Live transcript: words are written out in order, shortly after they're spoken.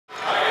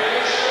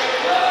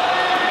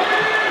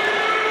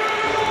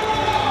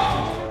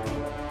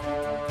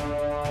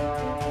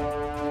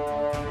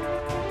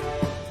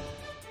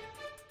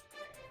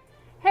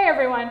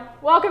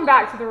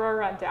the Roar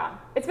Rundown.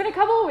 It's been a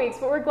couple of weeks,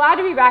 but we're glad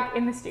to be back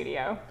in the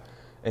studio.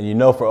 And you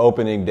know, for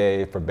opening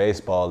day for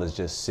baseball is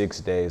just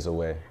 6 days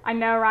away. I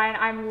know, Ryan.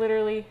 I'm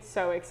literally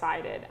so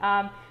excited.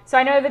 So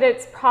I know that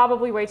it's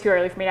probably way too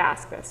early for me to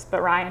ask this,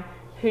 but Ryan,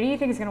 who do you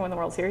think is going to win the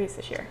World Series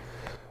this year?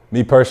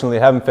 Me personally,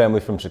 having family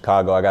from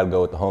Chicago, I got to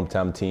go with the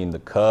hometown team, the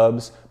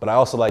Cubs. But I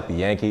also like the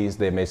Yankees.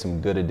 They've made some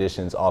good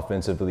additions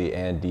offensively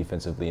and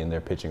defensively in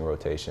their pitching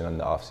rotation in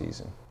the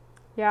offseason.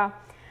 Yeah.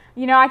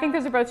 You know, I think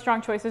those are both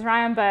strong choices,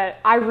 Ryan, but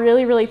I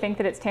really think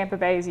that it's Tampa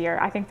Bay's year.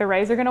 I think the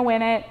Rays are going to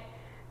win it.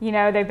 You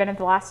know, they've been it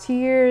the last 2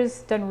 years,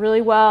 done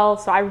really well.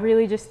 So I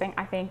really just think,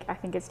 I think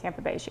it's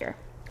Tampa Bay's year.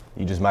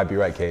 You just might be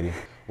right, Katie.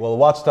 Well,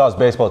 the Ouachita's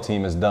baseball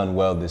team has done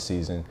well this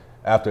season.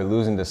 After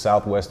losing to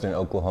Southwestern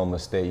Oklahoma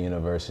State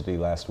University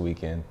last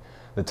weekend,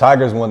 the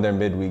Tigers won their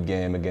midweek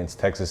game against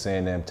Texas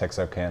A&M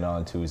Texarkana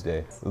on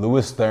Tuesday.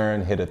 Lewis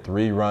Thurn hit a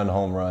 3-run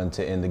home run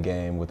to end the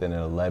game with an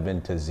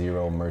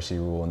 11-0 mercy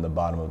rule in the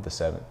bottom of the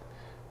 7th.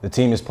 The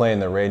team is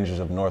playing the Rangers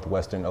of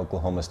Northwestern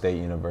Oklahoma State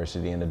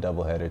University in a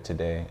doubleheader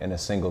today and a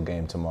single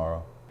game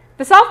tomorrow.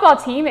 The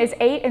softball team is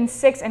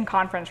 8-6 in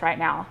conference right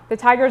now. The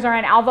Tigers are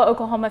in Alva,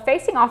 Oklahoma,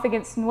 facing off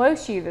against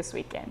WSU this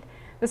weekend.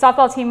 The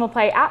softball team will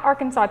play at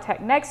Arkansas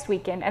Tech next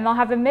weekend, and they'll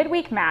have a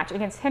midweek match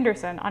against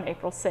Henderson on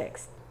April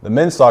 6th. The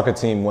men's soccer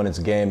team won its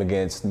game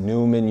against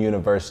Newman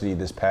University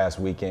this past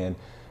weekend,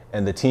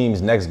 and the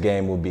team's next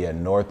game will be at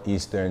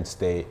Northeastern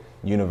State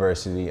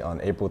University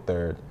on April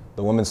 3rd.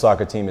 The women's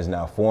soccer team is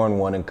now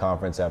 4-1 in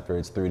conference after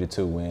its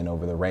 3-2 win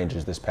over the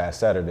Rangers this past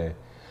Saturday.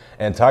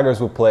 And Tigers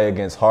will play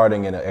against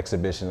Harding in an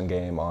exhibition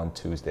game on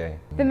Tuesday.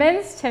 The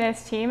men's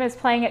tennis team is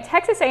playing at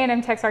Texas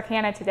A&M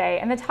Texarkana today,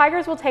 and the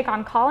Tigers will take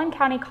on Collin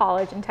County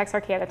College in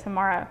Texarkana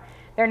tomorrow.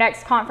 Their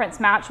next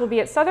conference match will be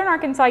at Southern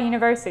Arkansas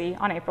University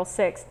on April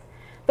 6th.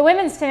 The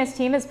women's tennis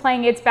team is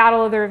playing its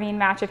Battle of the Ravine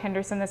match at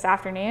Henderson this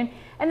afternoon,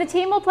 and the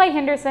team will play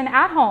Henderson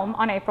at home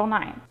on April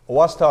 9th.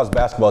 Ouachita's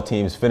basketball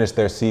teams finished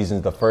their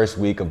seasons the first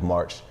week of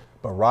March,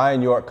 but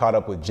Ryan York caught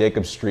up with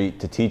Jacob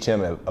Street to teach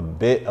him a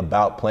bit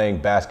about playing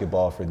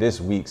basketball for this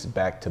week's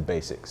Back to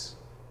Basics.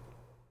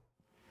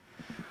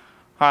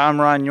 Hi, I'm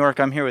Ryan York.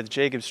 I'm here with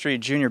Jacob Street,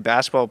 junior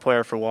basketball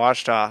player for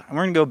Ouachita, and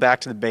we're going to go back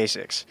to the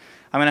basics.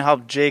 I'm going to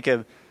help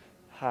Jacob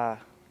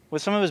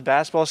with some of his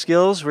basketball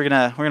skills. We're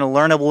gonna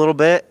learn a little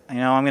bit. You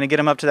know, I'm going to get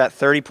him up to that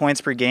 30 points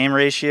per game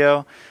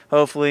ratio,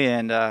 hopefully,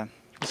 and we'll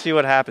see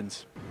what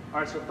happens.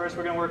 All right, so first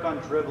we're going to work on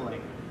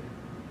dribbling.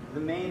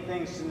 The main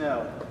things to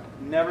know: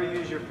 never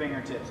use your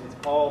fingertips. It's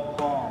all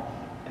palm.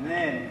 And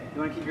then you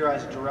want to keep your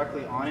eyes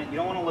directly on it. You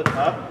don't want to look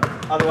up,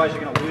 otherwise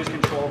you're going to lose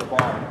control of the ball.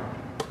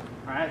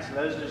 All right, so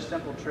those are just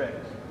simple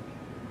tricks.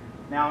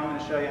 Now I'm going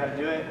to show you how to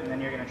do it, and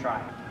then you're going to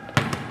try.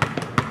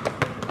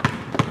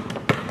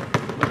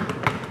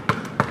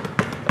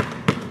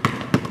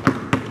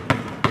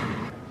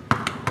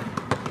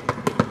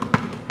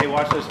 Hey,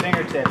 watch those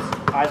fingertips.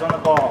 Eyes on the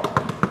ball.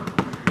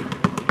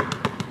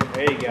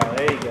 There you go,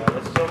 there you go.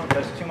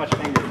 That's too much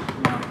fingers.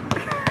 No.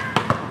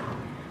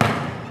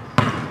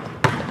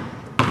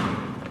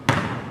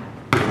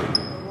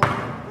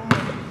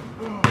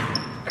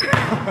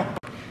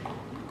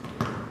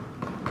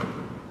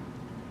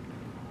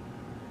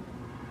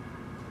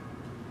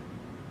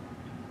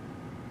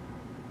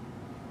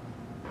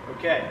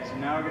 Okay, so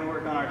now we're going to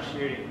work on our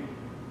shooting.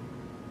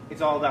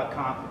 It's all about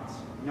confidence.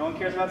 No one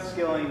cares about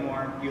skill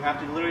anymore. You have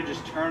to literally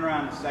just turn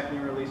around the second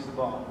you release the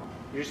ball.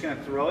 You're just going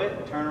to throw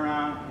it, turn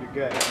around, you're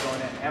good. It's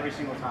going in every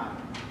single time.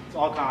 It's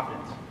all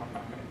confidence.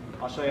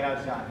 I'll show you how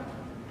it's done.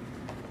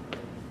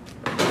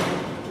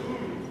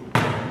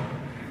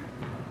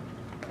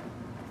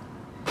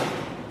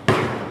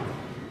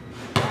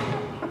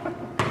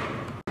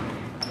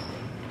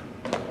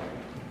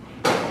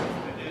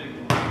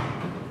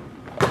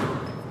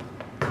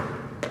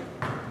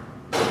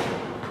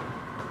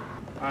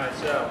 Alright,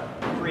 so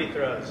free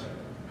throws.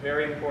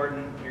 Very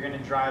important. You're going to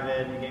drive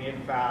it, you're going to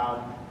get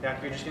fouled.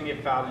 You're just going to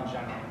get fouled in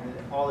general,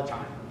 all the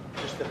time.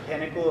 Just the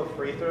pinnacle of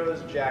free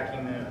throws,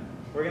 Jackie Moon.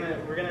 We're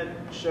gonna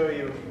show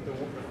you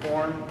the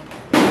form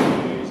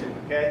that you use it,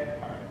 okay?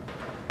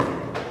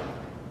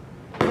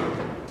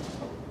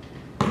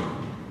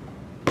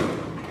 You're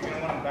going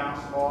to want to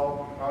bounce the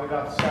ball probably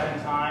about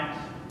 7 times.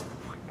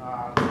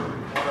 Or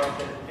up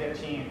to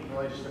 15.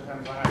 Really just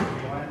depends on how you're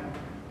feeling.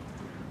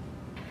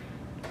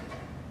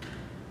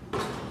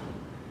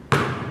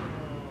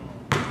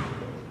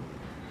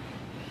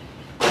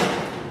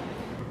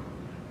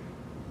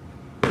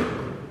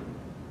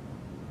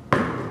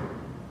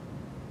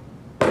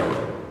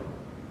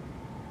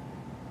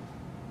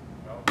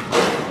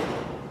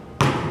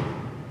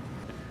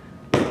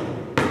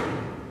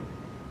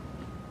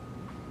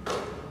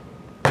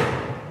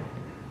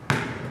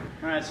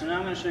 Alright, so now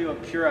I'm going to show you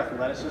what pure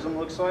athleticism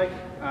looks like.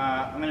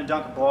 I'm going to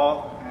dunk a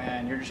ball,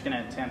 and you're just going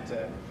to attempt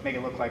to make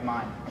it look like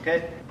mine,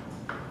 okay?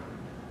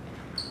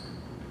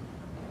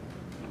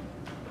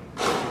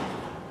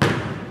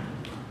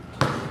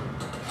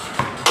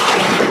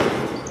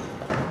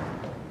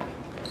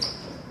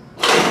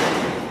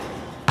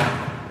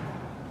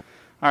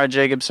 Alright,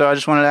 Jacob, so I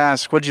just wanted to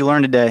ask, what did you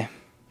learn today?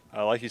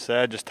 Like you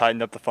said, just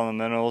tightened up the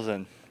fundamentals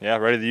and, yeah,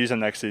 ready to use them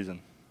next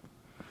season.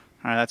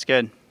 All right, that's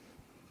good.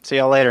 See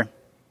y'all later.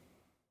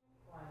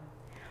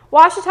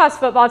 Ouachita's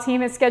football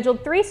team has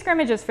scheduled 3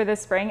 scrimmages for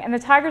this spring, and the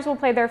Tigers will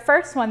play their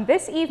first one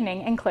this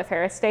evening in Cliff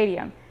Harris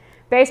Stadium.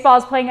 Baseball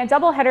is playing a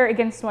doubleheader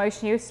against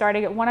Motion Youth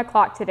starting at 1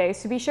 o'clock today,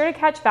 so be sure to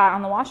catch that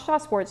on the Ouachita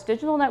Sports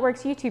Digital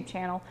Network's YouTube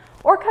channel,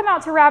 or come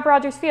out to Rab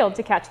Rogers Field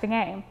to catch the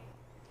game.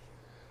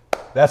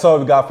 That's all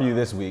we got for you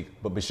this week,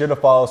 but be sure to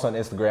follow us on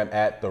Instagram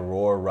at The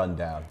Roar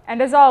Rundown.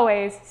 And as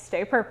always,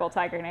 stay purple,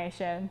 Tiger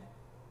Nation.